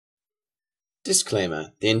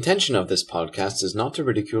Disclaimer: the intention of this podcast is not to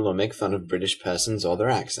ridicule or make fun of British persons or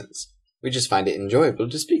their accents. We just find it enjoyable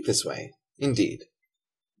to speak this way. Indeed.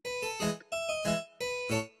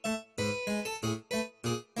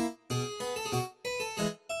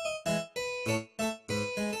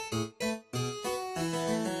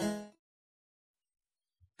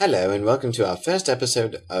 Hello and welcome to our first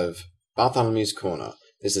episode of Bartholomew's Corner.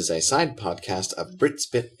 This is a side podcast of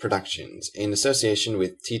Britspit Productions in association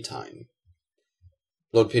with Tea Time.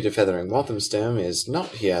 Lord Peter Feathering Walthamstow is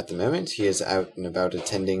not here at the moment. He is out and about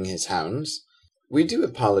attending his hounds. We do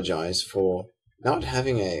apologise for not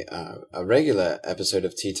having a regular episode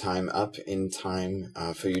of Tea Time up in time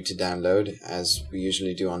for you to download, as we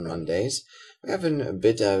usually do on Mondays. We're having a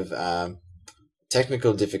bit of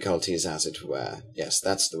technical difficulties, as it were. Yes,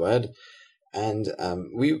 that's the word. And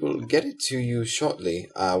we will get it to you shortly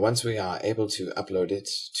once we are able to upload it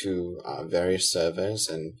to various servers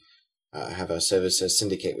and have our services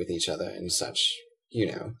syndicate with each other and such,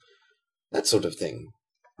 that sort of thing.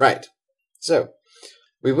 Right. So,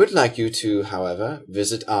 we would like you to, however,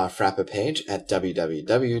 visit our Frappr page at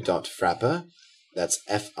www.frappr, that's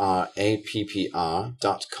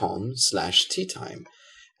frappr.com/teatime.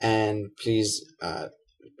 And please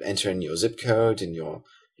enter in your zip code and your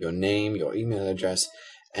name, your email address,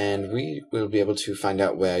 and we will be able to find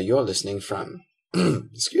out where you're listening from.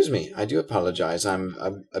 Excuse me, I do apologize. I'm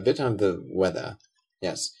a bit under the weather.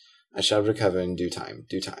 Yes, I shall recover in due time.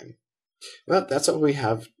 Well, that's all we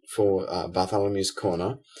have for Bartholomew's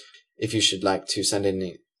Corner. If you should like to send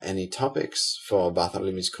in any topics for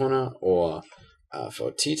Bartholomew's Corner, or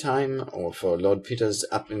for Tea Time, or for Lord Peter's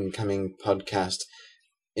up-and-coming podcast,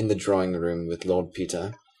 In the Drawing Room with Lord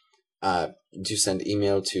Peter, do send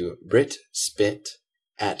email to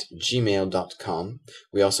britspit@gmail.com.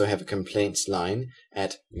 We also have a complaints line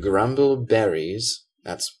at grumbleberries,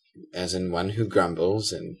 that's as in one who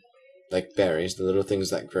grumbles, and like berries, the little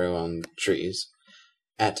things that grow on trees,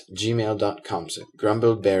 at gmail.com. So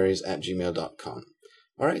grumbleberries@gmail.com.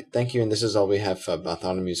 Alright, thank you, and this is all we have for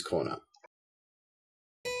Bartholomew's Corner.